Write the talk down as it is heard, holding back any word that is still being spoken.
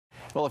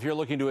Well, if you're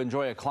looking to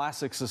enjoy a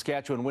classic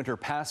Saskatchewan winter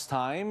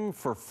pastime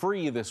for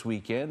free this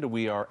weekend,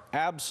 we are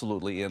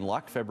absolutely in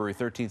luck. February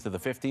 13th to the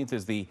 15th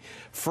is the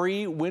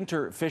free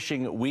winter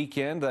fishing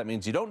weekend. That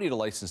means you don't need a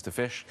license to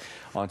fish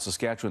on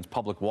Saskatchewan's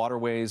public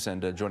waterways.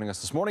 And joining us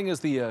this morning is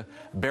the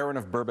Baron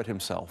of Burbot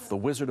himself, the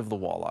Wizard of the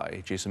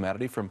Walleye, Jason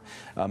Matity from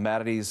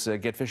Matity's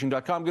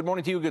getfishin.ca. Good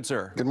morning to you, good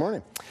sir. Good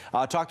morning.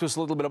 Talk to us a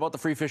little bit about the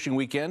free fishing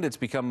weekend. It's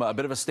become a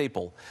bit of a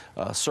staple,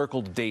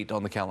 circled date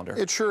on the calendar.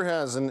 It sure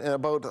has, and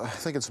I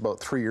think it's about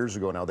 3 years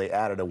ago now, they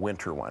added a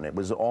winter one. It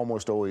was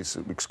almost always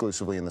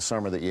exclusively in the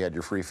summer that you had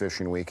your free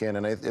fishing weekend,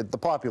 and the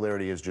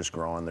popularity is just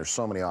growing. There's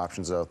so many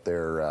options out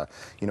there,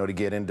 you know, to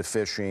get into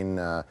fishing.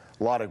 A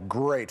lot of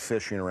great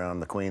fishing around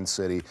the Queen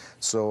City.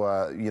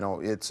 So, you know,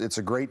 it's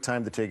a great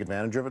time to take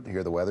advantage of it.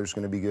 Here the weather's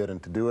going to be good,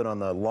 and to do it on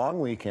the long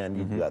weekend,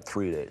 you've got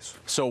 3 days.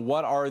 So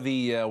what are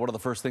the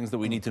first things that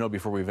we need to know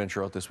before we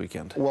venture out this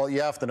weekend? Well,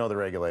 you have to know the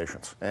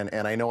regulations,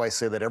 and I know I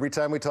say that every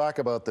time we talk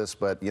about this,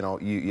 but you know,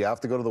 you have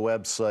to go to the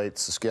website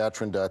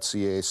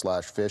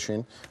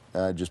Saskatchewan.ca/fishing.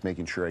 Just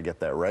making sure I get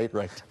that right.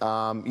 Right.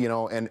 You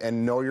know,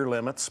 and know your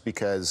limits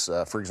because,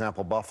 for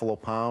example, Buffalo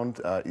Pound,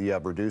 you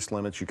have reduced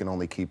limits. You can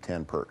only keep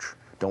 10 perch.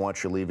 Don't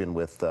want you leaving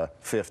with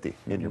 50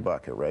 in your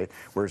bucket, right?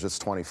 Whereas it's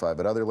 25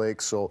 at other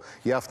lakes. So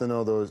you have to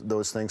know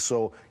those things.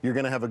 So you're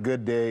going to have a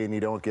good day and you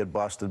don't get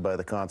busted by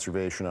the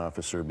conservation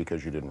officer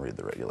because you didn't read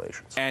the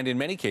regulations. And in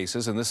many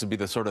cases, and this would be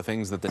the sort of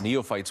things that the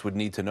neophytes would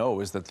need to know,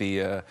 is that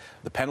the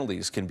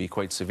penalties can be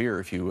quite severe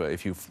if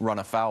you run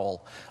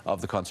afoul of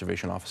the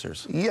conservation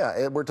officers.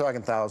 Yeah, we're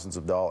talking thousands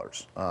of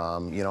dollars,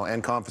 you know,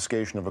 and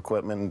confiscation of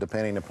equipment, and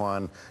depending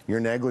upon your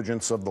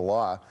negligence of the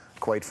law,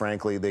 quite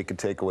frankly, they could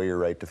take away your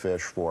right to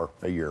fish for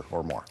a year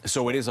or more.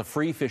 So it is a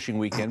free fishing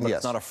weekend, but yes.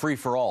 It's not a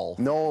free-for-all.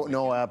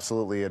 No,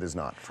 absolutely it is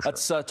not. For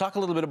Let's sure. Talk a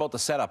little bit about the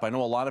setup. I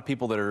know a lot of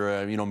people that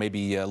are, you know,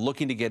 maybe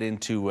looking to get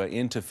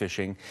into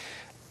fishing.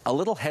 A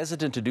little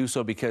hesitant to do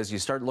so because you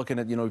start looking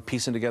at, you know,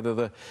 piecing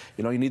together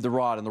you need the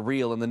rod and the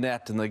reel and the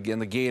net and the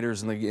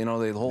gaiters and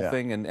the whole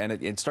thing, and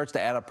it starts to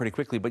add up pretty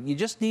quickly. But you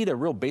just need a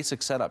real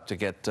basic setup to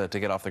get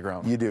off the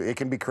ground. You do. It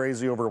can be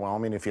crazy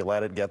overwhelming if you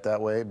let it get that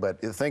way.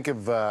 But think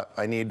of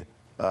I need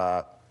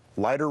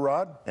lighter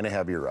rod and a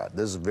heavier rod.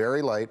 This is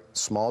very light,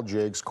 small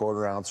jigs,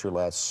 1/4 ounce or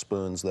less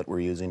spoons that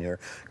we're using here.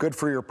 Good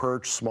for your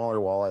perch, smaller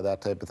walleye,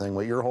 that type of thing.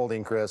 What you're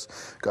holding, Chris,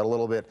 got a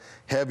little bit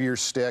heavier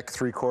stick,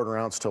 3/4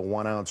 ounce to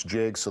 1 ounce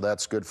jig, so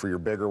that's good for your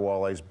bigger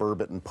walleyes,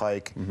 burbot and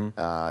pike.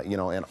 You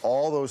know, and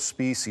all those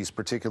species,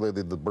 particularly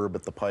the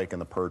burbot, the pike,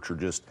 and the perch, are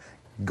just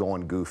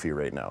going goofy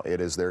right now.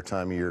 It is their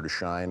time of year to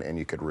shine, and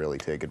you could really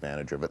take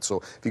advantage of it. So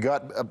if you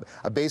got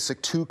a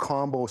basic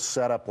 2-combo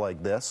setup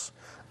like this,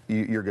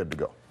 you're good to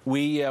go.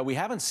 We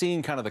haven't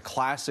seen kind of the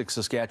classic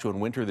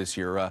Saskatchewan winter this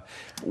year.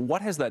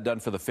 What has that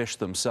done for the fish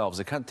themselves?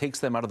 It kind of takes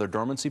them out of their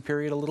dormancy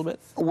period a little bit?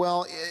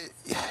 Well,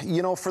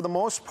 you know, for the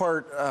most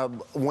part,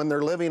 when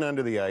they're living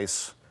under the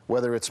ice,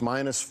 whether it's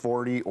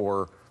 -40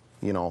 or,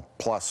 you know,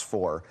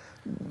 +4,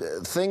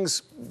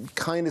 things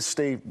kind of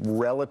stay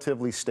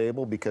relatively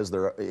stable because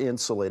they're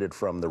insulated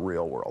from the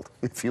real world,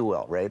 if you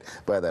will, right,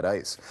 by that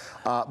ice.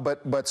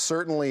 But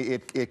certainly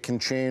it can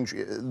change.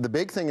 The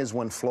big thing is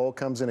when flow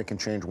comes in, it can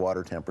change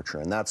water temperature,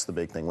 and that's the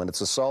big thing. When it's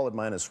a solid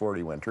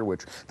 -40 winter,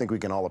 which I think we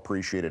can all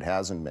appreciate it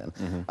hasn't been,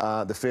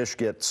 the fish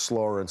get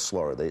slower and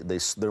slower.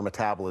 Their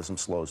metabolism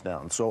slows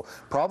down. So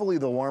probably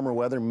the warmer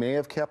weather may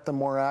have kept them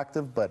more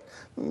active, but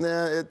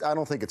I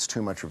don't think it's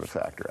too much of a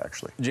factor,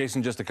 actually.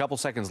 Jason, just a couple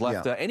seconds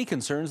left. Yeah. Any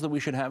concerns that we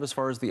should have as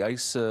far as the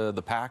ice,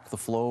 the pack, the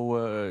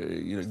flow,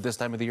 you know, this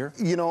time of the year?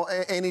 You know,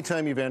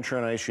 anytime you venture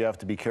on ice, you have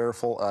to be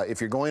careful.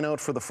 If you're going out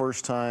for the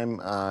first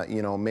time,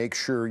 you know, make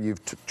sure you've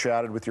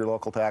chatted with your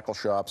local tackle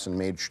shops and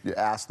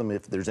ask them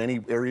if there's any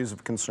areas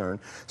of concern.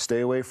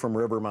 Stay away from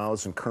river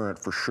mouths and current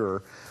for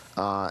sure.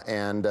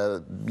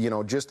 You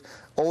know, just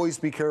always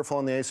be careful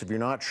on the ice. If you're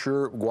not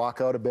sure,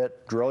 walk out a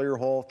bit, drill your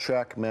hole,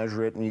 check,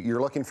 measure it, and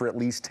you're looking for at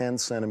least 10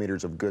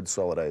 centimeters of good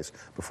solid ice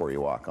before you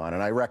walk on.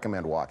 And I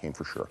recommend walking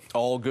for sure.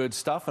 All good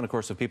stuff. And of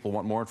course, if people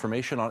want more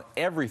information on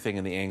everything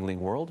in the angling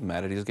world,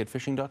 Matity's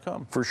getfishin.ca.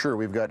 For sure.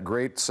 We've got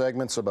great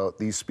segments about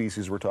these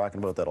species we're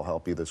talking about that'll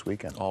help you this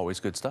weekend. Always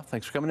good stuff.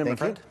 Thanks for coming in, my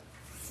friend. Thank you.